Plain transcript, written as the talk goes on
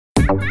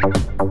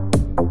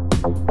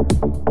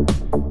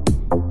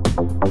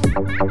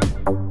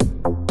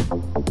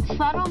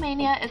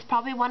Slotomania is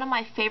probably one of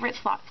my favorite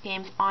slots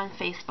games on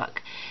Facebook.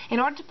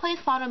 In order to play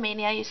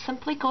Slotomania, you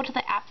simply go to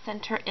the App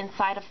Center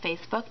inside of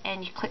Facebook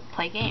and you click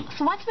Play Game.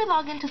 So once we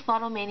log into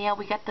Slotomania,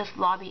 we get this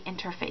lobby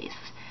interface.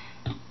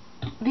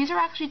 These are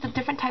actually the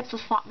different types of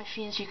slot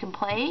machines you can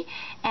play,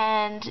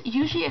 and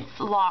usually it's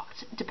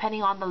locked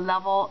depending on the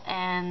level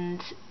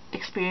and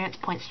experience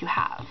points you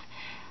have.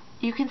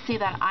 You can see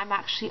that I'm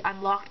actually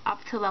unlocked up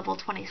to level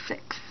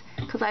 26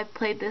 because I've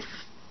played this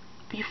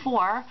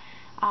before.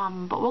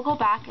 But we'll go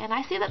back, and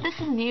I see that this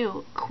is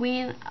new,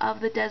 Queen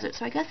of the Desert.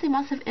 So I guess they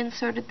must have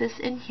inserted this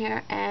in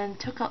here and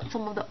took out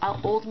some of the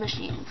old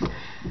machines.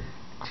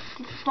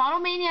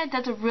 Slotomania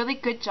does a really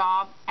good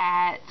job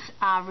at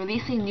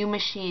releasing new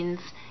machines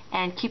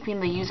and keeping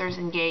the users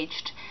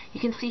engaged. You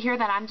can see here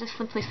that I'm just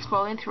simply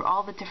scrolling through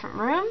all the different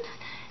rooms,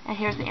 and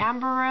here's the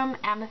Amber Room,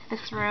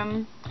 Amethyst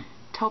Room,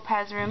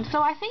 Topaz Room.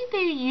 So I think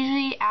they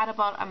usually add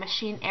about a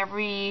machine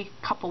every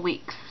couple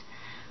weeks.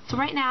 So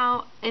right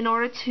now, in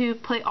order to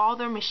play all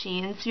their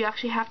machines, you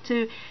actually have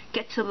to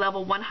get to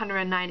level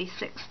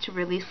 196 to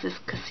release this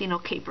Casino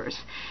Capers.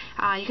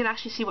 You can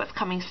actually see what's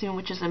coming soon,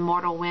 which is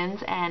Immortal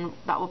Winds, and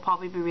that will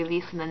probably be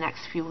released in the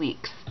next few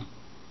weeks.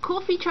 Cool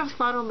feature of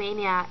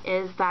Slotomania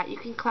is that you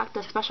can collect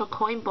a special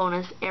coin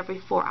bonus every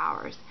 4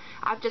 hours.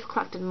 I've just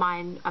collected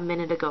mine a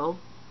minute ago,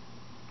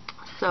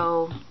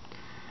 so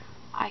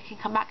I can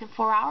come back in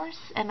 4 hours,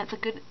 and that's a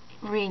good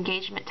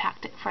re-engagement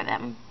tactic for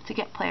them to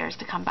get players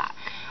to come back.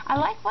 I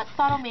like what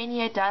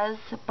Slotomania does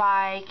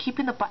by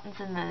keeping the buttons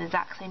in the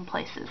exact same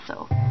places.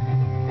 So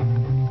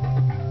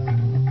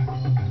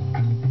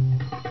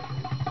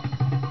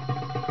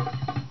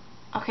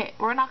okay,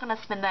 we're not going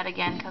to spin that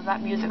again because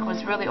that music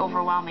was really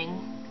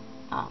overwhelming.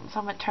 So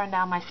I'm going to turn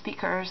down my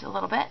speakers a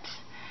little bit.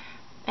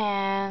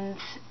 And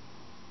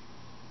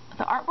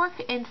the artwork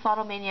in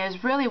Slotomania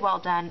is really well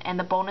done, and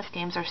the bonus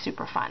games are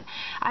super fun.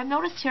 I've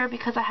noticed here,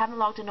 because I haven't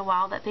logged in a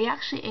while, that they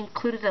actually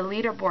included a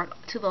leaderboard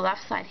to the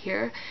left side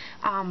here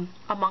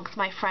amongst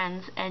my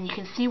friends, and you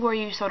can see where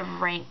you sort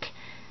of rank.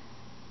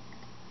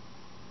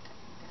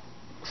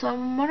 So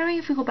I'm wondering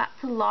if we go back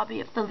to the lobby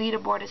if the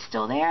leaderboard is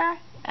still there,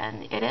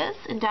 and it is.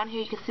 And down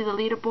here you can see the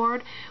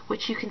leaderboard,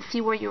 which you can see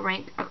where you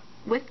rank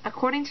with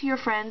according to your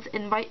friends,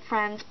 invite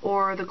friends,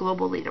 or the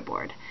global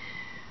leaderboard.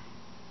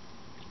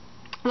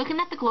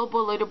 Looking at the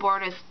global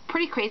leaderboard is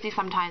pretty crazy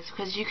sometimes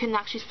because you can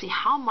actually see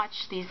how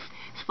much these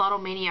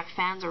Slotomania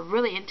fans are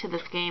really into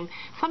this game.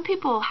 Some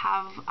people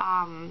have,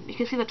 you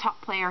can see the top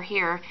player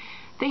here,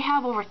 they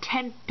have over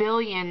 10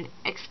 billion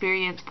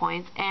experience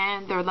points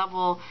and they're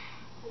level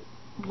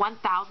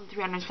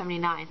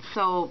 1,379.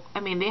 So,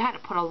 I mean, they had to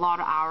put a lot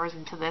of hours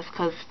into this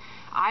because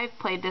I've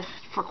played this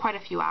for quite a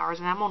few hours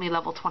and I'm only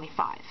level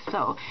 25.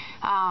 So,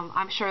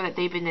 I'm sure that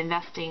they've been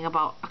investing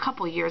about a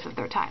couple years of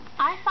their time.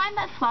 I find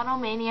that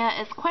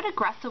Slotomania is quite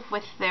aggressive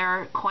with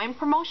their coin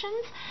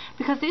promotions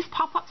because these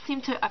pop-ups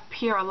seem to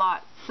appear a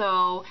lot.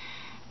 So,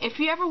 if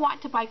you ever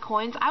want to buy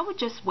coins, I would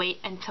just wait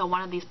until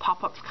one of these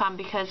pop-ups come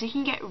because you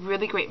can get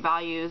really great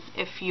values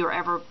if you're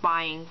ever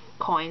buying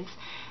coins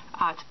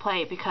to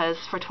play, because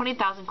for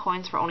 20,000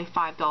 coins for only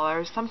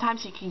 $5,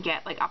 sometimes you can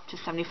get like up to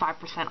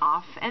 75%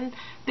 off, and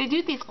they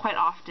do these quite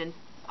often.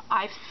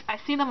 I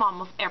see them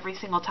almost every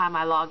single time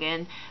I log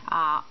in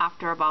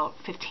after about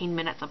 15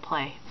 minutes of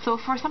play. So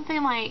for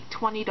something like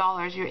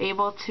 $20, you're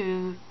able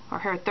to, or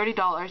here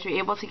 $30, you're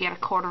able to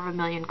get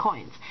 250,000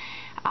 coins.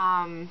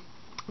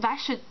 That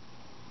should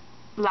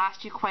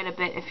last you quite a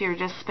bit if you're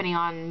just spinning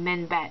on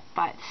min bet,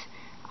 but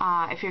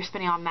if you're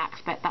spinning on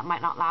max bet, that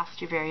might not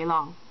last you very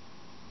long.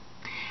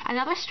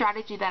 Another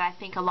strategy that I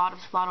think a lot of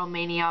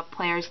Slotomania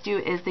players do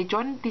is they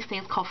join these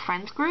things called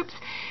friends groups.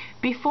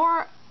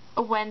 Before,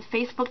 when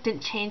Facebook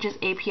didn't change its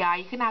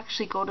API, you can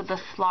actually go to the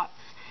slots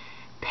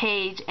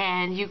page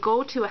and you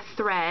go to a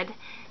thread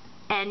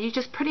and you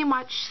just pretty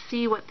much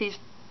see what these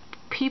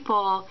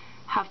people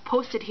have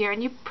posted here,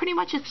 and you pretty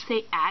much just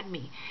say add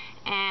me.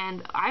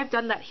 And I've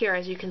done that here,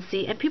 as you can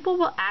see, and people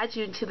will add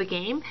you into the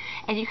game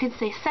and you can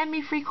say send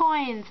me free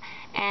coins,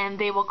 and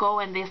they will go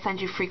and they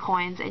send you free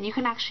coins, and you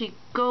can actually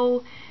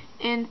go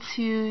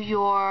into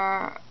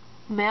your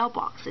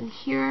mailbox. And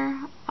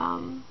here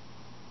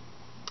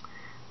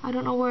I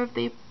don't know where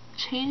they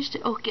changed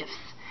it. Oh,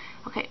 gifts.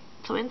 Okay,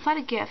 so inside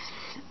of gifts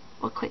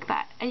we'll click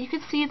that, and you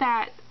can see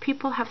that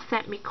people have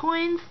sent me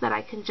coins that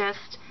I can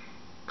just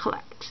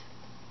collect.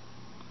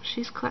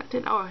 She's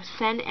collected, or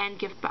send and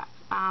gift back.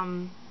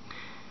 I'm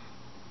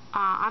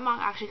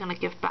not actually going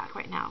to gift back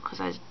right now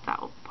because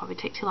that will probably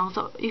take too long.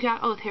 So you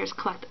got, oh, here's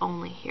collect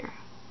only here.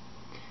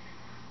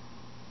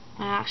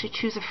 And I actually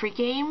choose a free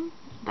game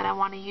that I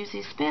want to use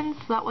these spins.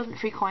 So that wasn't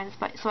free coins,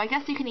 but so I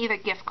guess you can either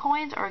gift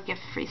coins or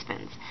gift free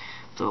spins.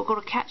 So we'll go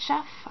to Cat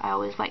Chef. I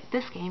always like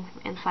this game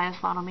inside of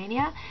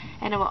Slotomania,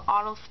 and it will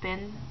auto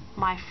spin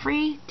my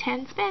free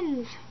 10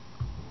 spins.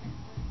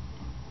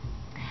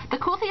 The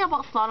cool thing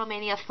about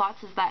Slotomania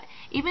slots is that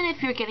even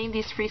if you're getting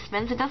these free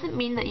spins, it doesn't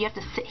mean that you have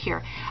to sit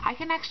here. I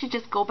can actually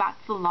just go back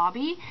to the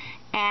lobby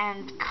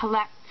and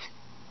collect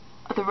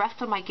the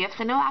rest of my gifts,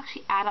 and it'll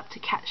actually add up to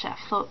Cat Chef.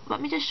 So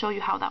let me just show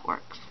you how that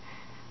works.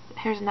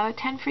 Here's another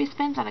 10 free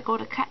spins, and I go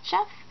to Cat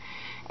Chef,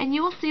 and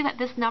you will see that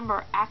this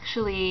number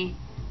actually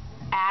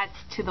adds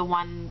to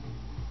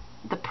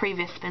the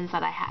previous spins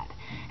that I had.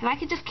 And I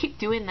can just keep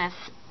doing this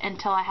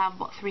until I have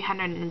about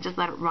 300 and just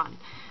let it run.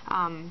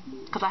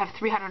 Because I have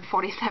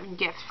 347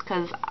 gifts,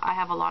 because I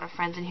have a lot of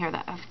friends in here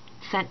that have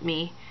sent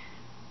me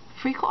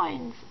free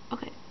coins.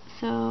 Okay,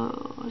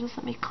 so just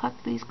let me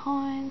collect these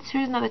coins.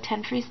 Here's another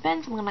 10 free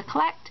spins. I'm going to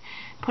collect,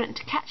 put it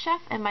into Cat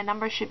Chef, and my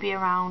number should be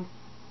around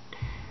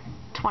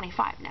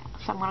 25 now.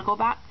 So I'm going to go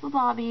back to the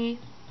lobby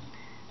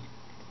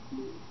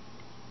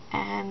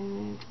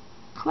and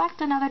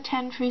collect another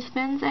 10 free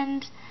spins,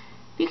 and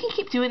you can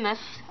keep doing this.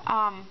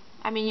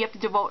 I mean, you have to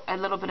devote a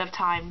little bit of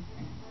time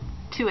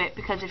to it,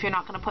 because if you're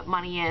not going to put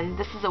money in,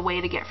 this is a way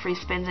to get free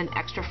spins and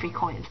extra free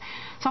coins.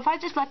 So if I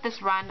just let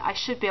this run, I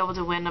should be able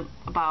to win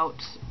about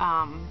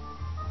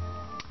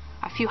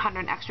a few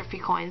hundred extra free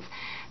coins.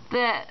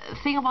 The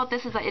thing about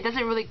this is that it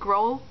doesn't really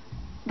grow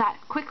that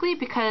quickly,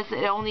 because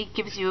it only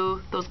gives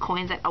you those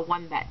coins at a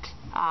 1 bet.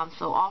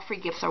 So all free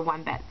gifts are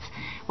 1 bets.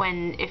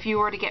 If you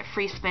were to get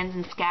free spins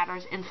and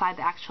scatters inside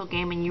the actual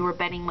game, and you were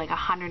betting like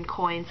 100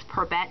 coins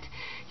per bet,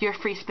 your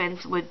free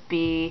spins would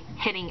be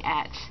hitting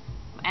at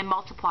and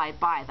multiplied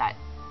by that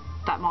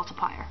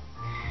multiplier.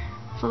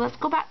 So let's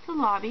go back to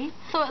the lobby.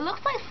 So it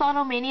looks like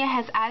Slotomania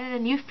has added a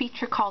new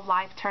feature called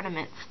live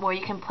tournaments, where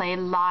you can play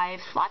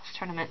live slots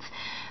tournaments.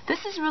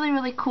 This is really,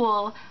 really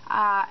cool,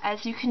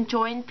 as you can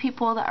join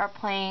people that are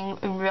playing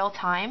in real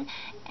time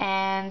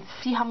and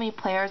see how many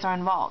players are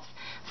involved.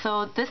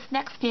 So this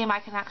next game I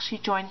can actually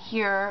join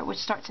here, which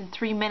starts in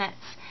 3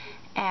 minutes,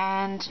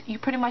 and you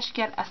pretty much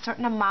get a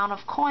certain amount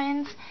of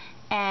coins,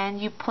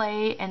 and you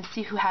play and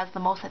see who has the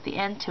most at the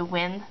end to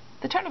win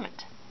the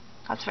tournament.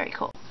 That's very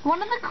cool.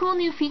 One of the cool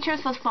new features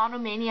of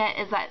Slotomania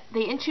is that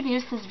they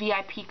introduced this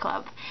VIP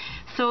club.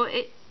 So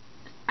it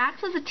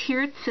acts as a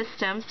tiered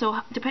system, so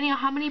depending on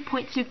how many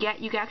points you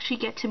actually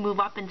get to move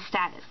up in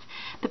status.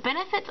 The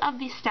benefits of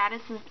these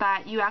status is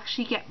that you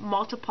actually get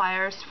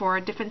multipliers for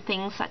different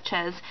things, such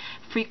as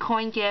free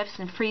coin gifts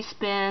and free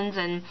spins,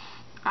 and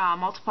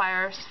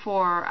multipliers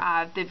for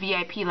the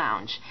VIP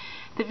lounge.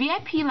 The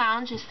VIP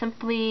lounge is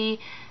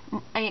simply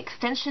an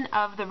extension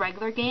of the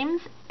regular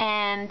games,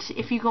 and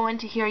if you go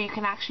into here, you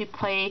can actually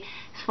play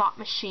slot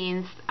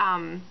machines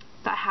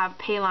that have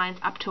pay lines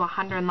up to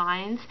 100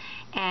 lines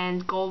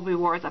and gold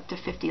rewards up to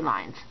 50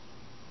 lines.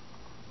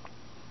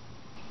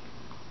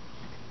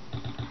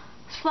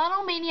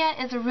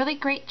 Slotomania is a really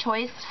great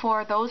choice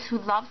for those who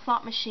love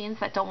slot machines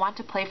that don't want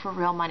to play for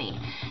real money.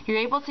 You're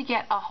able to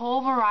get a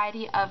whole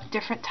variety of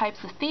different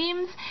types of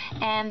themes,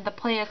 and the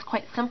play is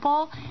quite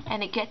simple,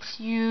 and it gets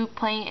you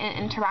playing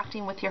and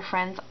interacting with your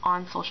friends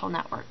on social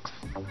networks.